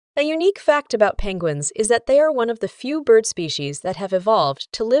A unique fact about penguins is that they are one of the few bird species that have evolved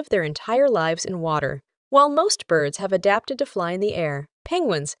to live their entire lives in water. While most birds have adapted to fly in the air,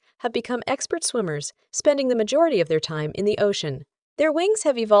 penguins have become expert swimmers, spending the majority of their time in the ocean. Their wings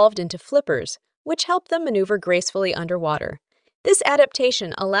have evolved into flippers, which help them maneuver gracefully underwater. This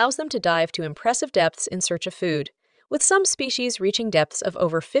adaptation allows them to dive to impressive depths in search of food, with some species reaching depths of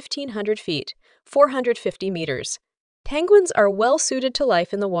over 1,500 feet, 450 meters. Penguins are well suited to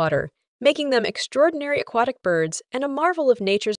life in the water, making them extraordinary aquatic birds and a marvel of nature's